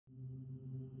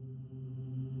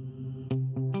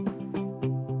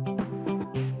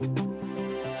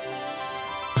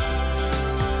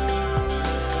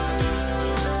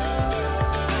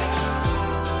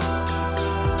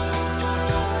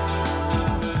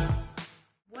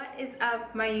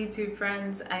up, my YouTube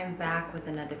friends? I'm back with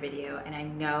another video, and I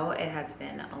know it has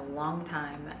been a long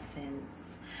time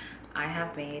since I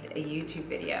have made a YouTube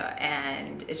video,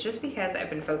 and it's just because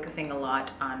I've been focusing a lot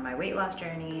on my weight loss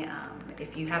journey.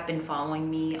 If you have been following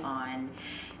me on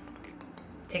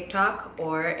TikTok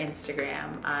or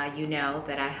Instagram, you know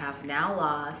that I have now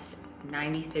lost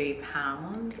 93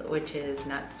 pounds, which is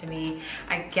nuts to me.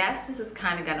 I guess this is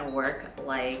kind of gonna work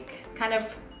like kind of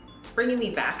bringing me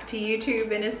back to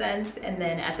YouTube in a sense, and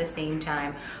then at the same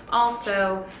time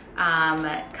also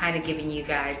kind of giving you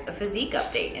guys a physique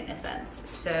update in a sense.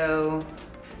 So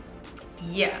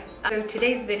yeah, so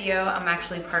today's video I'm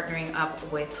actually partnering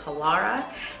up with Halara,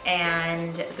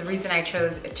 and the reason I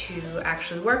chose to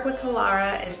actually work with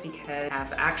Halara is because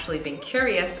I've actually been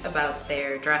curious about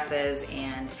their dresses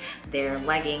and their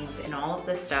leggings and all of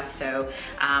this stuff. So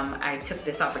I took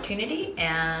this opportunity,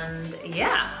 and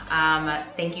yeah,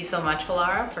 thank you so much,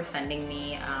 Halara, for sending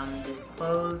me this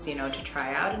clothes, you know, to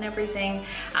try out and everything.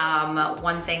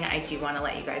 One thing I do want to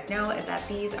let you guys know is that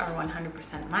these are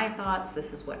 100% my thoughts.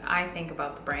 This is what I think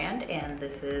about the brand, and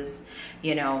this is,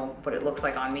 you know, what it looks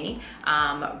like on me.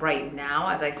 Right now,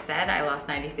 as I said, I lost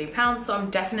 93 pounds, so I'm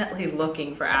definitely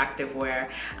looking for activewear.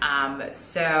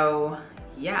 So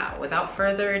yeah, without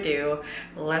further ado,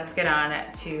 let's get on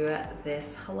to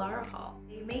this Halara haul.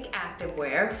 They make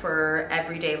activewear for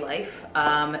everyday life.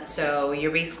 So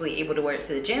you're basically able to wear it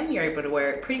to the gym, you're able to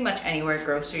wear it pretty much anywhere,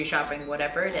 grocery shopping,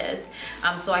 whatever it is.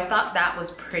 So I thought that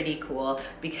was pretty cool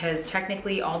because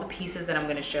technically all the pieces that I'm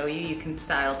gonna show you, you can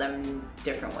style them in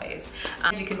different ways.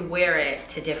 You can wear it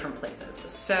to different places.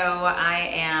 So I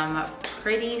am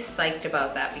pretty psyched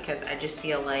about that because I just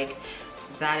feel like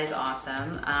that is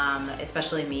awesome,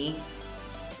 especially me.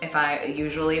 If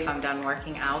I'm done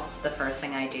working out, the first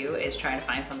thing I do is try to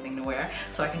find something to wear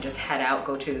so I can just head out,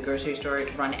 go to the grocery store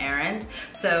to run errands.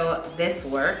 So this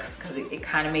works because it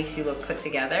kind of makes you look put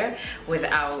together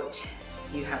without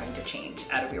you having to change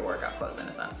out of your workout clothes in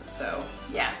a sense. So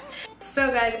yeah.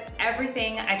 So guys,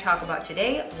 everything I talk about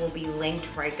today will be linked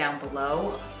right down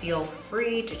below. Feel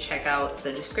free to check out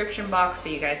the description box so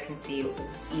you guys can see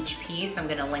each piece. I'm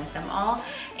gonna link them all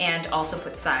and also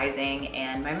put sizing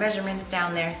and my measurements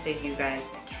down there so you guys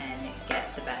can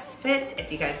get the best fit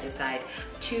if you guys decide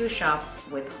to shop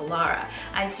with Halara.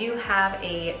 I do have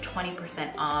a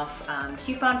 20% off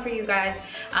coupon for you guys,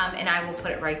 and I will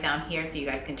put it right down here so you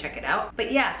guys can check it out.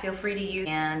 But yeah, feel free to use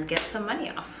and get some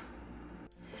money off.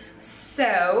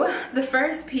 So the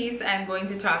first piece I'm going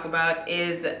to talk about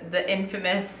is the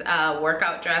infamous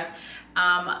workout dress.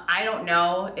 I don't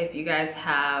know if you guys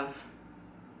have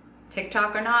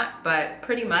TikTok or not, but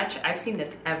pretty much I've seen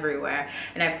this everywhere,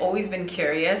 and I've always been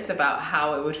curious about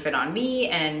how it would fit on me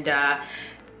and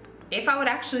if I would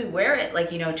actually wear it,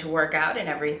 like, you know, to work out and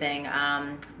everything.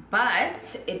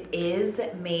 But it is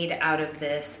made out of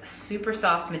this super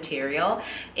soft material.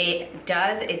 It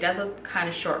does look kind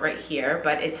of short right here,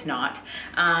 but it's not.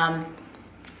 I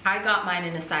got mine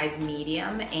in a size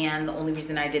medium, and the only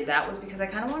reason I did that was because I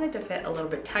kind of wanted to fit a little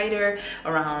bit tighter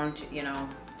around, you know,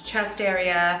 the chest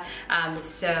area.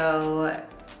 So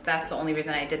that's the only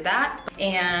reason I did that.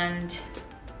 And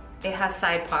it has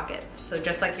side pockets. So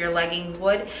just like your leggings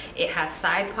would, it has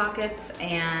side pockets,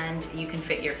 and you can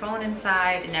fit your phone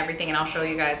inside and everything, and I'll show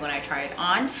you guys when I try it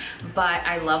on. But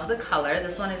I love the color.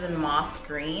 This one is in moss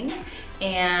green,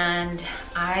 and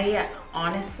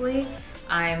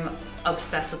I'm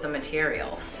obsessed with the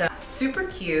material. So super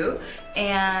cute,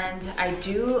 and I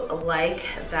do like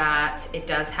that it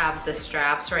does have the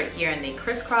straps right here and they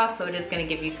crisscross, so it is going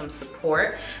to give you some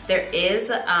support. There is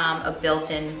a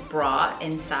built-in bra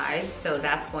inside, so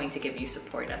that's going to give you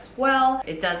support as well.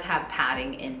 It does have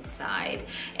padding inside,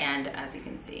 and as you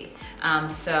can see,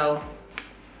 so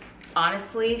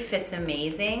honestly fits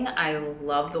amazing. I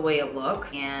love the way it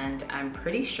looks, and I'm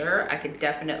pretty sure I could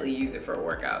definitely use it for a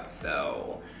workout,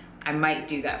 so I might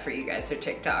do that for you guys for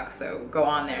TikTok, so go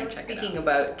on there and check it out. Speaking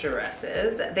about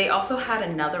dresses, they also had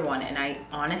another one, and I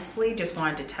honestly just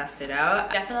wanted to test it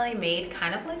out. Definitely made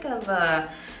kind of like of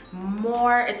a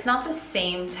more, it's not the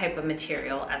same type of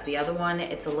material as the other one.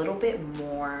 It's a little bit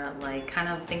more like, kind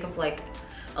of think of like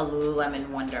a Lululemon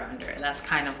Wonder Under. That's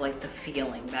kind of like the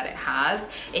feeling that it has.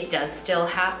 It does still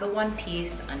have the one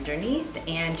piece underneath,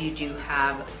 and you do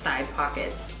have side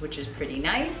pockets, which is pretty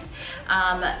nice.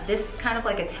 This is kind of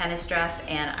like a tennis dress,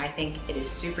 and I think it is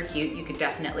super cute. You could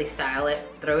definitely style it,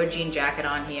 throw a jean jacket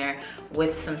on here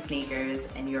with some sneakers,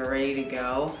 and you're ready to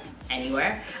go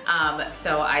anywhere.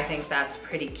 So I think that's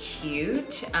pretty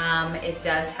cute. It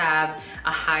does have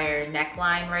a higher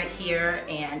neckline right here,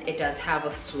 and it does have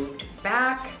a swooped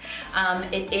back.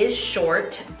 back. It is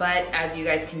short, but as you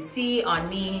guys can see on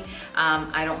me,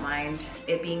 I don't mind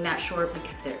it being that short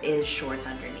because there is shorts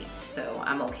underneath. So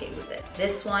I'm okay with it.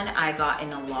 This one I got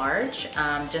in a large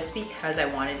just because I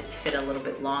wanted it to fit a little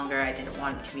bit longer. I didn't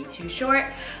want it to be too short,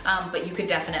 but you could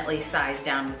definitely size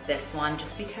down with this one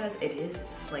just because it is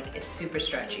like, it's super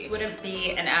stretchy. This wouldn't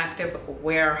be an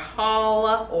activewear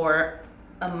haul or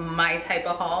my type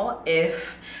of haul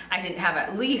if I didn't have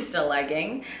at least a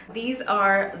legging. These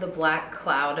are the Black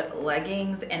Cloud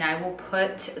leggings, and I will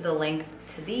put the link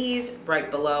to these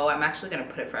right below. I'm actually gonna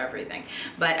put it for everything,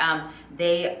 but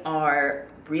they are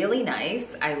really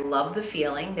nice. I love the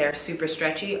feeling. They're super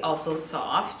stretchy, also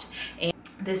soft. And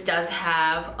this does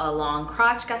have a long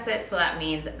crotch gusset, so that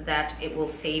means that it will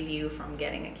save you from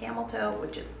getting a camel toe,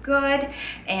 which is good.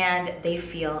 And they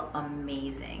feel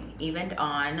amazing. Even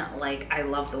on, like, I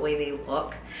love the way they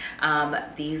look.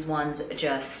 These ones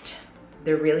just,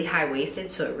 they're really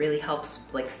high-waisted, so it really helps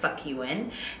like suck you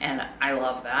in, and I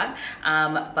love that.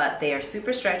 But they are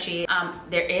super stretchy.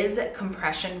 There is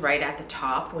compression right at the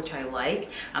top, which I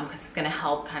like, because it's gonna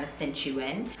help kind of cinch you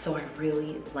in. So I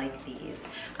really like these,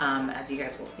 as you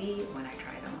guys will see when I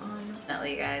try them on.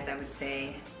 Definitely, guys, I would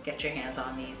say get your hands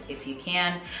on these if you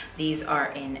can. These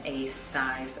are in a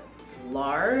size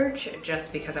large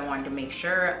just because I wanted to make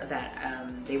sure that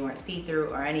they weren't see-through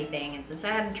or anything, and since I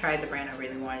hadn't tried the brand, I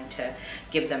really wanted to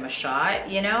give them a shot,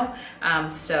 you know.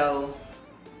 So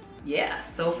yeah,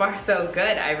 so far so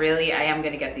good. I am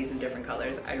gonna get these in different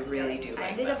colors. I really do like them. I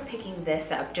ended up picking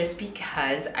this up just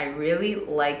because I really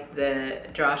like the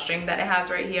drawstring that it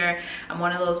has right here. I'm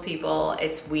one of those people,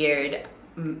 it's weird,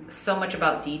 so much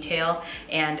about detail,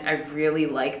 and I really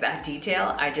like that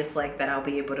detail. I just like that I'll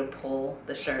be able to pull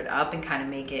the shirt up and kind of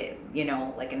make it, you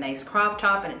know, like a nice crop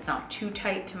top, and it's not too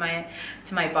tight to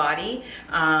my body.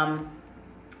 And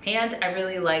I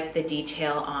really like the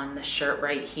detail on the shirt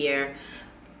right here.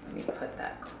 Let me put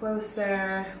that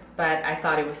closer, but I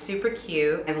thought it was super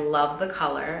cute. I love the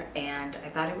color, and I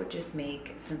thought it would just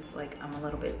make, since like I'm a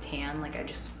little bit tan, like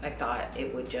I thought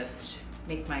it would just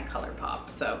make my color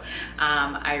pop. So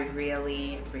I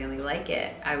really like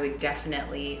it. I would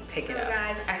definitely pick it up.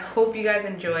 Guys, I hope you guys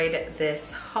enjoyed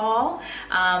this haul.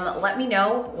 Let me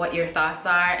know what your thoughts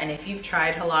are, and if you've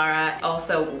tried Halara,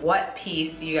 also what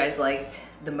piece you guys liked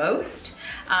the most.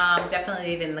 Definitely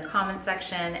leave it in the comment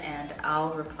section and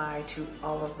I'll reply to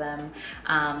all of them.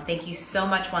 Thank you so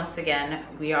much once again.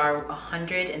 We are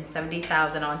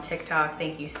 170,000 on TikTok.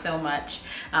 Thank you so much.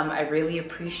 I really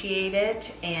appreciate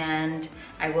it, and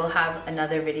I will have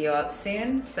another video up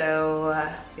soon,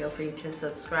 so feel free to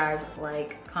subscribe,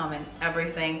 like, comment,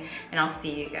 everything, and I'll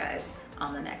see you guys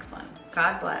on the next one.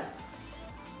 God bless.